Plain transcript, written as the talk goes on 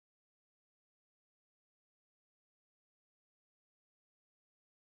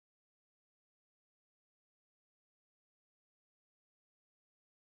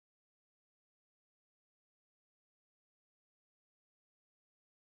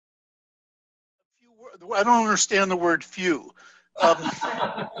I don't understand the word few.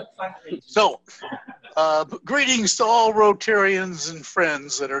 Greetings to all Rotarians and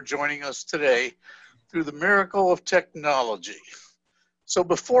friends that are joining us today through the miracle of technology. So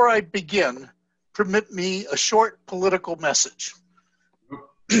before I begin, permit me a short political message.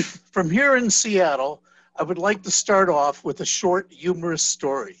 From here in Seattle, I would like to start off with a short, humorous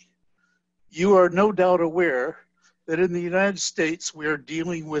story. You are no doubt aware that in the United States, we are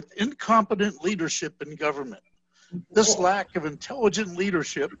dealing with incompetent leadership in government. This lack of intelligent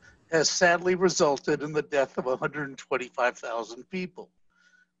leadership has sadly resulted in the death of 125,000 people.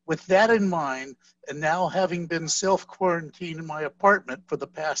 With that in mind, and now having been self-quarantined in my apartment for the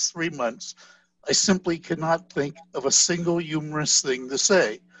past 3 months, I simply cannot think of a single humorous thing to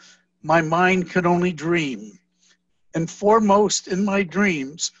say. My mind can only dream. And foremost in my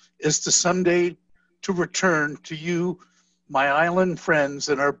dreams is to someday to return to you, my island friends,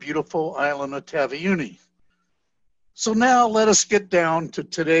 and our beautiful island of Taveuni. So now let us get down to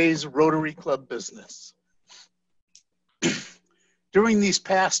today's Rotary Club business. During these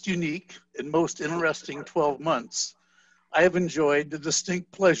past unique and most interesting 12 months, I have enjoyed the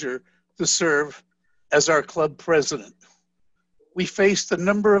distinct pleasure to serve as our club president. We faced a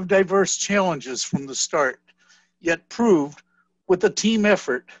number of diverse challenges from the start, yet proved with a team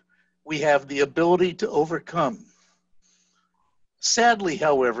effort, we have the ability to overcome. Sadly,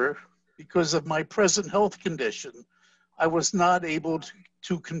 however, because of my present health condition, I was not able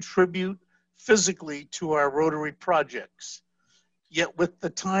to contribute physically to our Rotary projects. Yet with the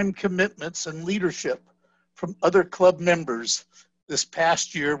time commitments and leadership from other club members, this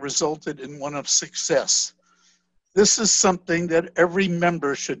past year resulted in one of success. This is something that every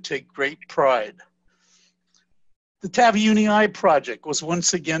member should take great pride. The Taveuni Eye project was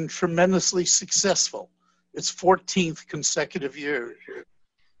once again tremendously successful, its 14th consecutive year.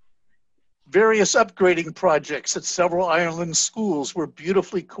 Various upgrading projects at several island schools were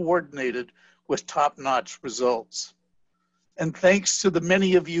beautifully coordinated with top-notch results. And thanks to the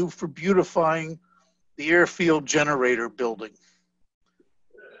many of you for beautifying the airfield generator building.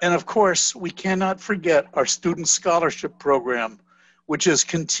 And of course, we cannot forget our student scholarship program, which has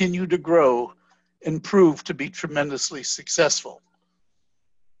continued to grow and prove to be tremendously successful.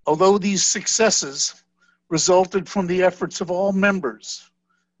 Although these successes resulted from the efforts of all members,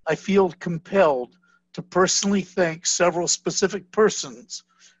 I feel compelled to personally thank several specific persons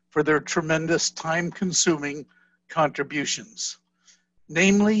for their tremendous time-consuming contributions,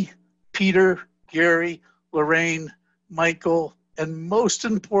 namely Peter, Gary, Lorraine, Michael, and most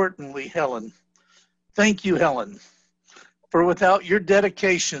importantly, Helen. Thank you, Helen, for without your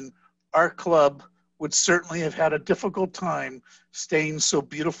dedication, our club would certainly have had a difficult time staying so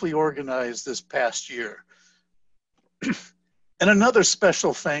beautifully organized this past year. And another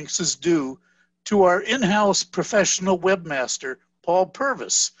special thanks is due to our in-house professional webmaster, Paul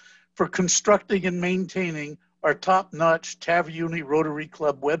Purvis, for constructing and maintaining our top-notch Taveuni Rotary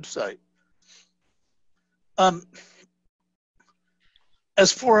Club website.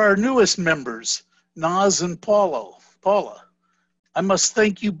 As for our newest members, Naz and Paula, I must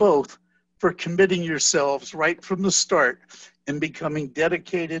thank you both for committing yourselves right from the start and becoming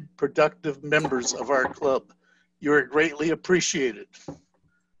dedicated, productive members of our club. You are greatly appreciated.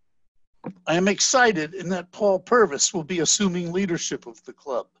 I am excited in that Paul Purvis will be assuming leadership of the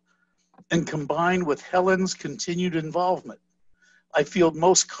club, and combined with Helen's continued involvement, I feel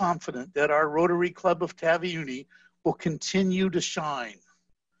most confident that our Rotary Club of Taveuni will continue to shine.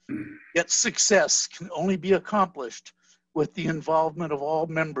 Yet success can only be accomplished with the involvement of all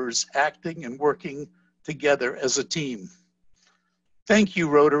members acting and working together as a team. Thank you,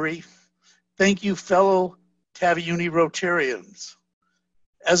 Rotary. Thank you, fellow Taveuni Rotarians.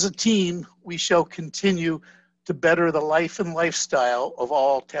 As a team, we shall continue to better the life and lifestyle of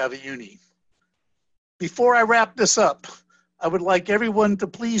all Taveuni. Before I wrap this up, I would like everyone to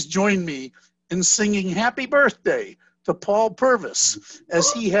please join me in singing happy birthday to Paul Purvis,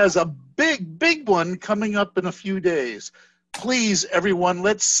 as he has a big one coming up in a few days. Please, everyone,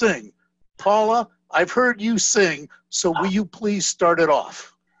 let's sing. Paula, I've heard you sing, so will you please start it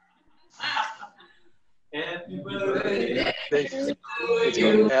off? Happy birthday to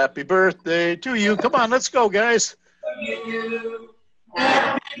you. Happy birthday to you. Come on, let's go, guys.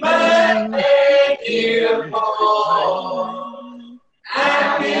 Happy birthday, dear Paul.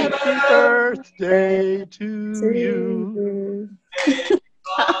 Happy birthday to you. May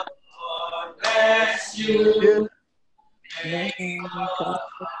God bless you. May God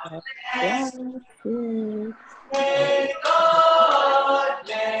bless you. May God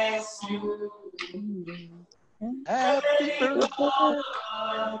bless you. Happy birthday.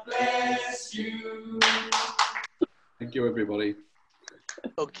 God bless you. you, everybody.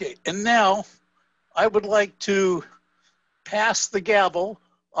 Okay, and now I would like to pass the gavel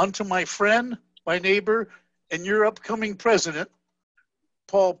onto my friend, my neighbor, and your upcoming president,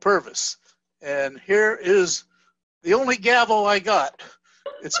 Paul Purvis. And here is the only gavel I got.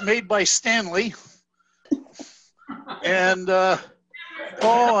 It's made by Stanley. And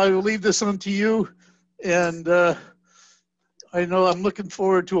Paul, I will leave this on to you. And I know I'm looking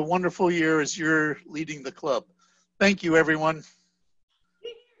forward to a wonderful year as you're leading the club. Thank you, everyone.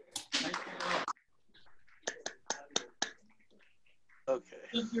 Okay.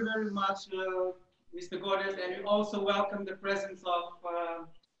 Thank you very much, Mr. Goddard, and we also welcome the presence of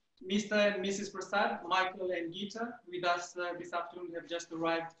Mr. and Mrs. Prasad, Michael and Geeta with us this afternoon. They have just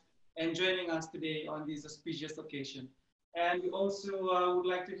arrived and joining us today on this auspicious occasion. And we also would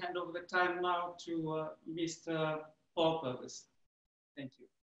like to hand over the time now to Mr. Paul Purvis. Thank you.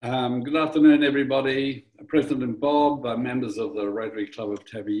 Good afternoon, everybody. President Bob, members of the Rotary Club of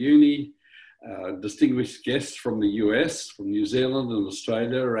Taveuni, distinguished guests from the US, from New Zealand and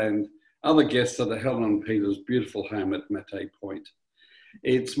Australia, and other guests at the Helen and Peter's beautiful home at Matei Point.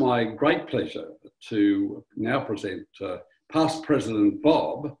 It's my great pleasure to now present past President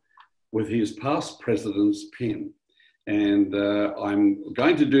Bob with his past president's pen. And I'm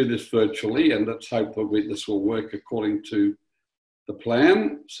going to do this virtually, and let's hope that this will work according to the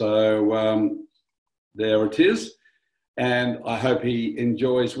plan. So there it is. And I hope he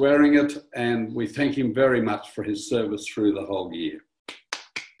enjoys wearing it. And we thank him very much for his service through the whole year.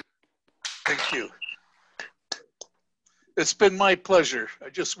 Thank you. It's been my pleasure. I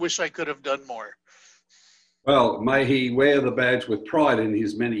just wish I could have done more. Well, may he wear the badge with pride in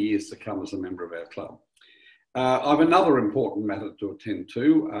his many years to come as a member of our club. I have another important matter to attend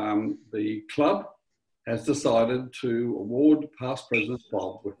to. The club has decided to award past President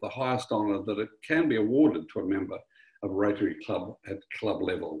Bob with the highest honour that it can be awarded to a member of a Rotary Club at club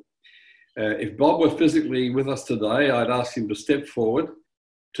level. If Bob were physically with us today, I'd ask him to step forward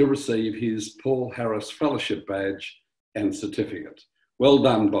to receive his Paul Harris Fellowship Badge and certificate. Well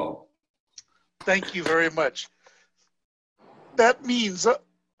done, Bob. Thank you very much. That means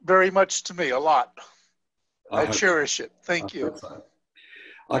very much to me, a lot. I cherish it. Thank you. So.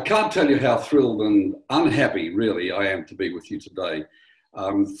 I can't tell you how thrilled and unhappy, really, I am to be with you today.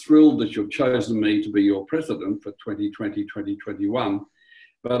 I'm thrilled that you've chosen me to be your president for 2020-2021,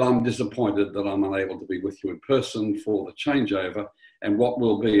 but I'm disappointed that I'm unable to be with you in person for the changeover and what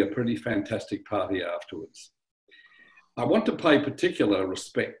will be a pretty fantastic party afterwards. I want to pay particular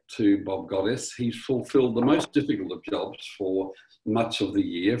respect to Bob Goddess. He's fulfilled the most difficult of jobs for much of the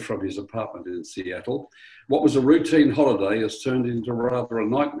year from his apartment in Seattle. What was a routine holiday has turned into rather a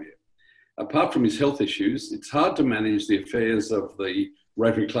nightmare. Apart from his health issues, it's hard to manage the affairs of the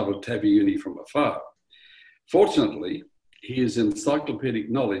Rotary Club of Taveuni from afar. Fortunately, his encyclopedic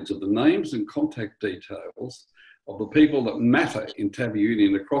knowledge of the names and contact details of the people that matter in Taveuni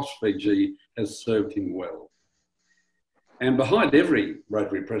and across Fiji has served him well. And behind every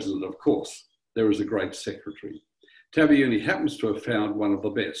Rotary president, of course, there is a great secretary. Taveuni happens to have found one of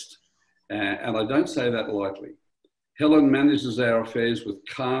the best, and I don't say that lightly. Helen manages our affairs with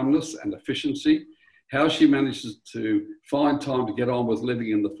calmness and efficiency. How she manages to find time to get on with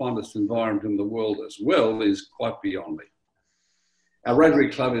living in the finest environment in the world as well is quite beyond me. Our Rotary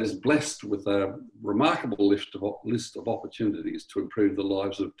Club is blessed with a remarkable list of opportunities to improve the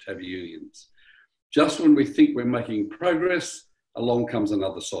lives of Taveunians. Just when we think we're making progress, along comes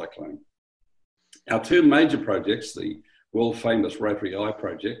another cyclone. Our two major projects, the world famous Rotary Eye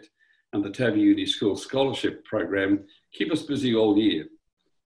project and the Taveuni School Scholarship Program, keep us busy all year.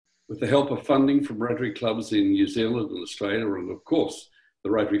 With the help of funding from Rotary clubs in New Zealand and Australia, and of course,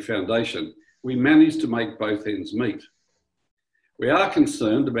 the Rotary Foundation, we managed to make both ends meet. We are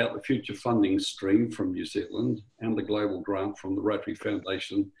concerned about the future funding stream from New Zealand and the global grant from the Rotary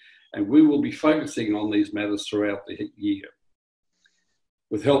Foundation, and we will be focusing on these matters throughout the year.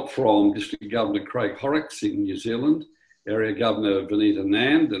 With help from District Governor Craig Horrocks in New Zealand, Area Governor Vanita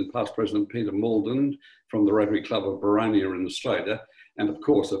Nand and past President Peter Malden from the Rotary Club of Boronia in Australia, and of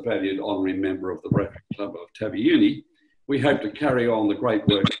course a valued honorary member of the Rotary Club of Taveuni, we hope to carry on the great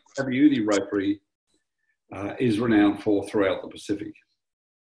work Taveuni Rotary is renowned for throughout the Pacific.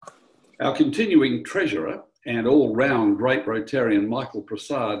 Our continuing treasurer and all-round great Rotarian Michael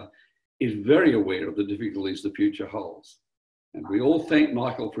Prasad is very aware of the difficulties the future holds. And we all thank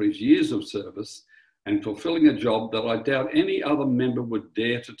Michael for his years of service and fulfilling a job that I doubt any other member would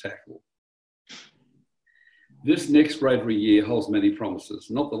dare to tackle. This next Rotary year holds many promises,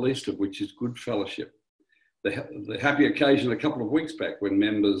 not the least of which is good fellowship. The happy occasion a couple of weeks back when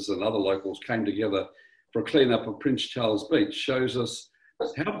members and other locals came together for a clean-up of Prince Charles Beach shows us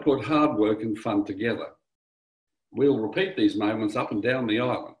how to put hard work and fun together. We'll repeat these moments up and down the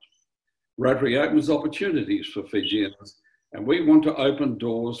island. Rotary opens opportunities for Fijians, and we want to open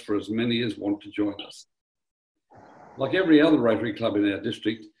doors for as many as want to join us. Like every other Rotary Club in our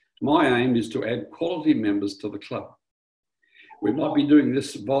district, my aim is to add quality members to the club. We might be doing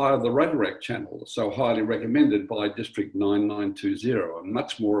this via the Rotaract channel, so highly recommended by District 9920, and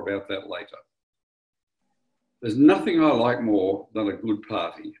much more about that later. There's nothing I like more than a good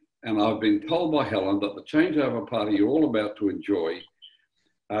party, and I've been told by Helen that the Changeover party you're all about to enjoy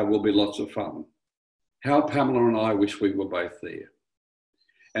will be lots of fun. How Pamela and I wish we were both there.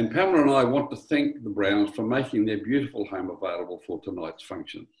 And Pamela and I want to thank the Browns for making their beautiful home available for tonight's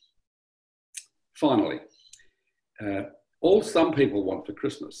function. Finally, all some people want for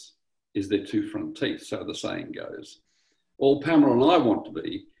Christmas is their two front teeth, so the saying goes. All Pamela and I want to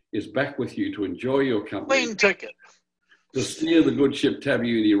be is back with you to enjoy your company. Plane ticket. To steer the good ship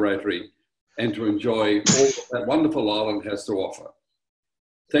Taveuni Rotary and to enjoy all that wonderful island has to offer.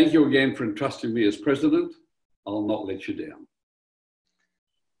 Thank you again for entrusting me as president. I'll not let you down.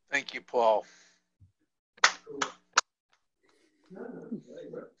 Thank you, Paul.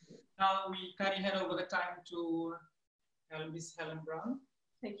 Now we kindly hand over the time to Miss Helen Brown.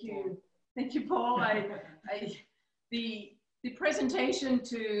 Thank you. Thank you, Paul. The presentation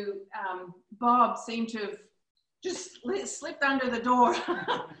to Bob seemed to have just slipped under the door.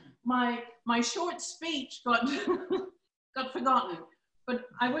 my short speech got forgotten. But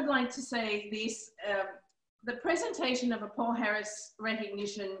I would like to say this, the presentation of a Paul Harris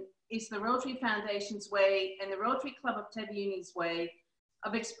recognition is the Rotary Foundation's way and the Rotary Club of Taveuni's way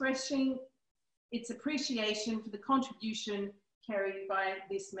of expressing its appreciation for the contribution carried by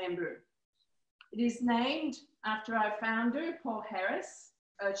this member. It is named after our founder, Paul Harris,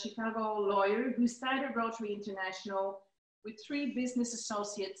 a Chicago lawyer who started Rotary International with 3 business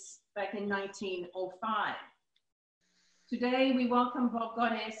associates back in 1905. Today, we welcome Bob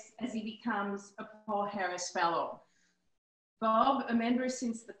Goddess as he becomes a Paul Harris Fellow. Bob, a member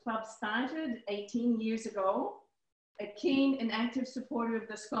since the club started 18 years ago, a keen and active supporter of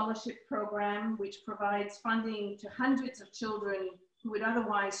the scholarship program, which provides funding to hundreds of children who would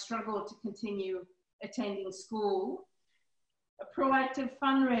otherwise struggle to continue attending school, a proactive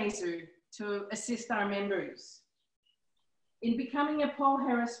fundraiser to assist our members. In becoming a Paul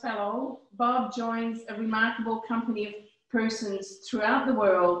Harris Fellow, Bob joins a remarkable company of persons throughout the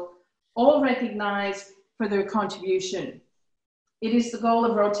world, all recognized for their contribution. It is the goal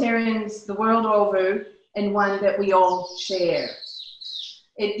of Rotarians the world over and one that we all share.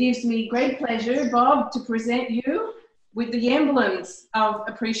 It gives me great pleasure, Bob, to present you with the emblems of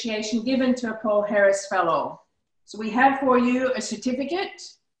appreciation given to a Paul Harris Fellow. So we have for you a certificate,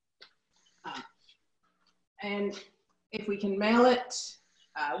 and if we can mail it,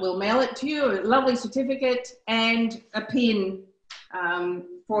 we'll mail it to you, a lovely certificate and a pin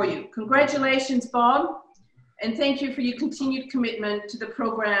for you. Congratulations, Bob, and thank you for your continued commitment to the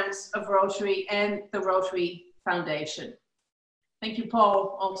programs of Rotary and the Rotary Foundation. Thank you,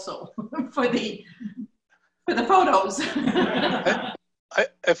 Paul, also for the photos.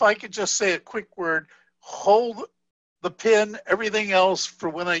 If I could just say a quick word, hold the pin, everything else for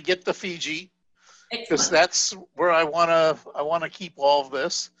when I get to Fiji, because that's where I want to keep all of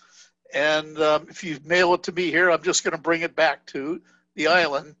this. And if you mail it to me here, I'm just going to bring it back to the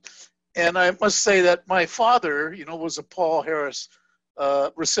island. And I must say that my father, you know, was a Paul Harris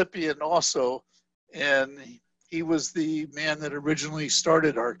recipient also, and he was the man that originally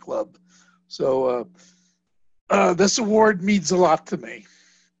started our club. So this award means a lot to me.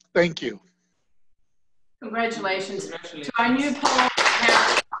 Thank you. Congratulations to our new Paul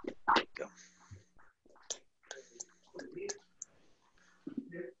Harris.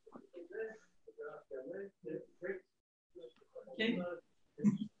 Okay.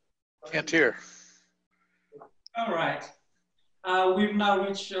 Can't hear. All right. We've now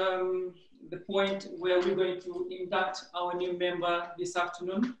reached the point where we're going to induct our new member this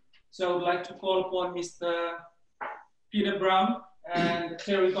afternoon. So I would like to call upon Mr. Peter Brown and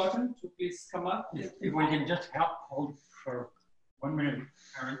Terry Cotton to please come up. If we can just hold for 1 minute,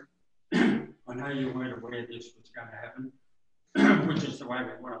 Aaron. I know you weren't aware this was going to happen, which is the way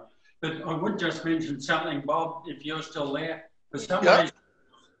we want it. But I would just mention something, Bob, if you're still there. For some reason,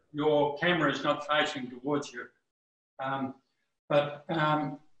 your camera is not facing towards you. I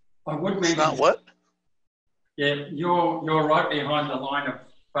would mention... It's not what? Yeah, you're right behind the line of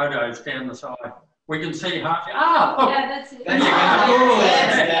photos down the side. We can see half... Ah, look. Yeah, that's it. There you go.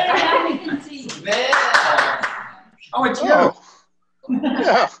 Now we can see. Oh, it's you. Oh.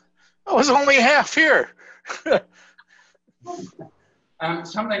 Yeah, I was only half here.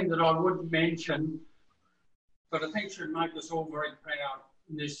 Something that I would mention, but I think should make us all very proud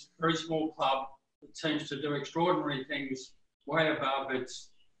in this very small club that seems to do extraordinary things way above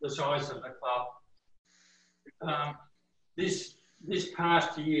the size of the club. This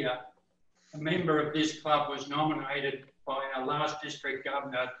past year, a member of this club was nominated by our last district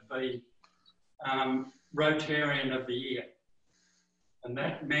governor to be Rotarian of the Year. And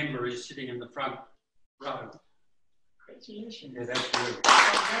that member is sitting in the front row. Congratulations. Yeah, that's good.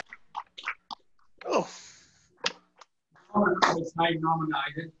 Oh. Was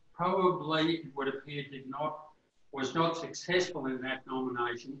nominated. Probably it would appear was not successful in that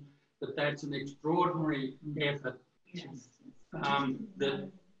nomination, but that's an extraordinary effort. Yes.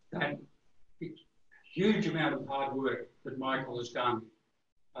 That huge amount of hard work that Michael has done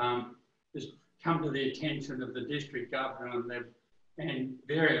has come to the attention of the district governor and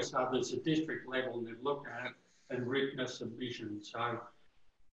various others at district level, and they've looked at it and written a submission. So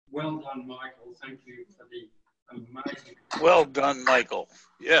well done, Michael. Thank you for the amazing. Well done, Michael.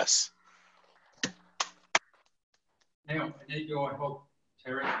 Yes. Now, I need your help,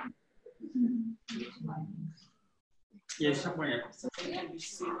 Terry. Yeah, somewhere.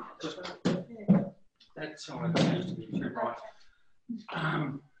 That side seems to be too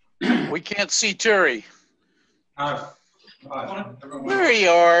right. We can't see Terry. Oh, right. There you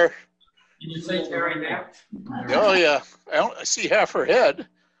are. Can you see Terry now? Oh, yeah. I see half her head.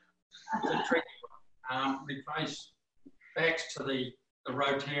 It's a tricky one. We face backs to the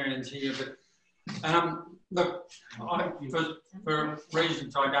Rotarians here, but look, for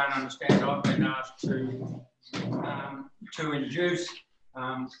reasons I don't understand, I've been asked to induce,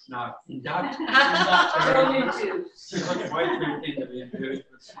 induct. It's way too thin to be induced,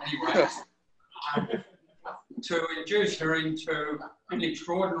 but anyway, to induce her into an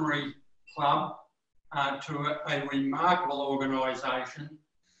extraordinary club, to a remarkable organisation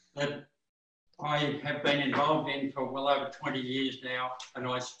that I have been involved in for well over 20 years now, and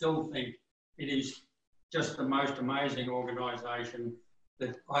I still think it is just the most amazing organisation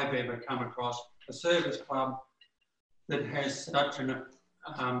that I've ever come across. A service club that has such a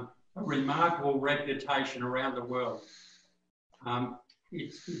remarkable reputation around the world.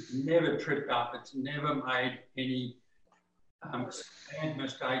 It's never tripped up, it's never made any bad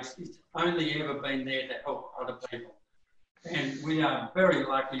mistakes. It's only ever been there to help other people. And we are very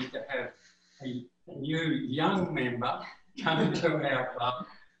lucky to have a new young member come to our club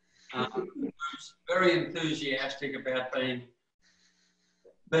who's very enthusiastic about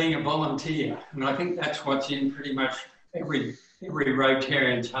being a volunteer. And I think that's what's in pretty much every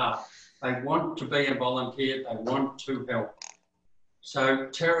Rotarian's heart. They want to be a volunteer, they want to help. So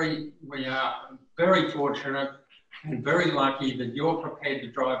Terry, we are very fortunate and very lucky that you're prepared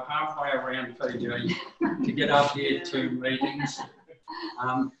to drive halfway around Fiji to get up here to meetings.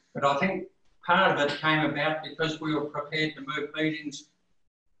 But I think part of it came about because we were prepared to move meetings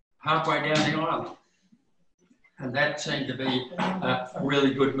halfway down the island. And that seemed to be a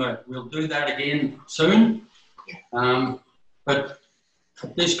really good move. We'll do that again soon. But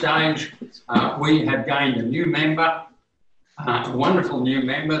at this stage, we have gained a new member, a wonderful new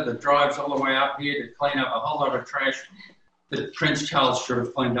member that drives all the way up here to clean up a whole lot of trash that Prince Charles should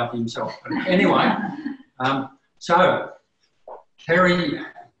have cleaned up himself. But anyway, so Terry,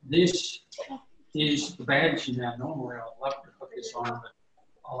 this is the badge. Now, normally I'd love to put this on, but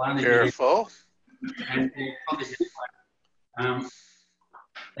I'll only Careful. And probably get it.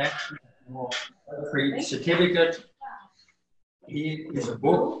 That's your Rotary certificate. Here is a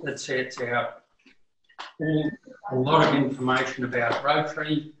book that sets out a lot of information about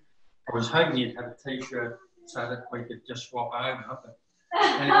Rotary. I was hoping you'd have a t-shirt so that we could just swap over. But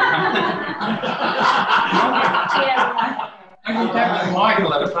anyway. I got that with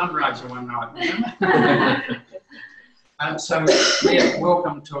Michael at a fundraiser one night. So, yeah,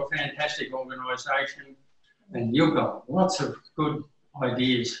 welcome to a fantastic organisation, and you've got lots of good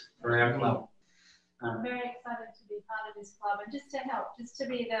ideas for our club. I'm very excited to be part of this club and just to help, just to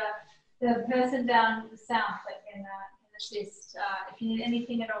be the person down the south that can assist. If you need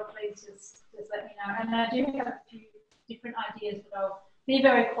anything at all, please just let me know. And I do have a few different ideas, but I'll be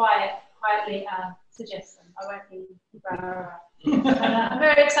very quietly suggest them. I won't be I'm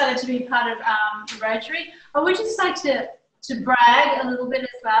very excited to be part of Rotary. I would just like to brag a little bit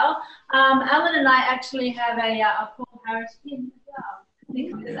as well. Alan and I actually have a Paul Harris pin as well,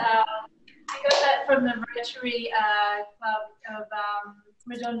 because we got that from the Rotary Club of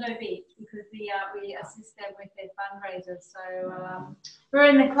Redondo Beach, because we assist them with their fundraisers. So we're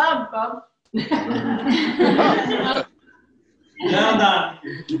in the club, Bob. Well done.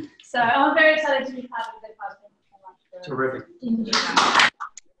 So I'm very excited to be part of the class. Thank you so much for Terrific.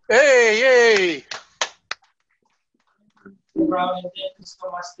 Hey, Brown, and thank you so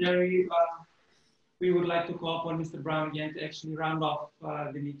much, Terry. We would like to call upon Mr. Brown again to actually round off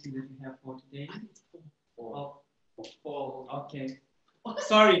the meeting that we have for today. Paul. Okay.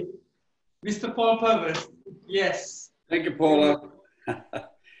 Sorry, Mr. Paul Purvis. Yes. Thank you, Paula.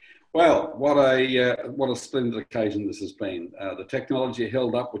 Well, what a splendid occasion this has been. The technology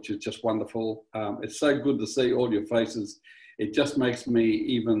held up, which is just wonderful. It's so good to see all your faces. It just makes me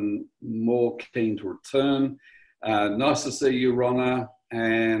even more keen to return. Nice to see you, Ronna,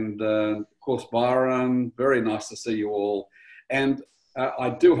 and of course, Byron. Very nice to see you all. And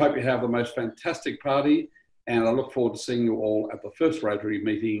I do hope you have the most fantastic party, and I look forward to seeing you all at the first Rotary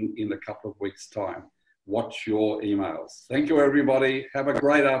meeting in a couple of weeks' time. Watch your emails. Thank you, everybody. Have a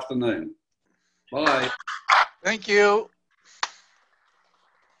great afternoon. Bye. thank you.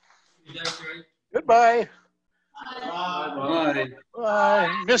 Goodbye. Bye.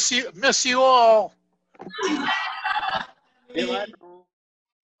 Bye. Miss you all. Bye.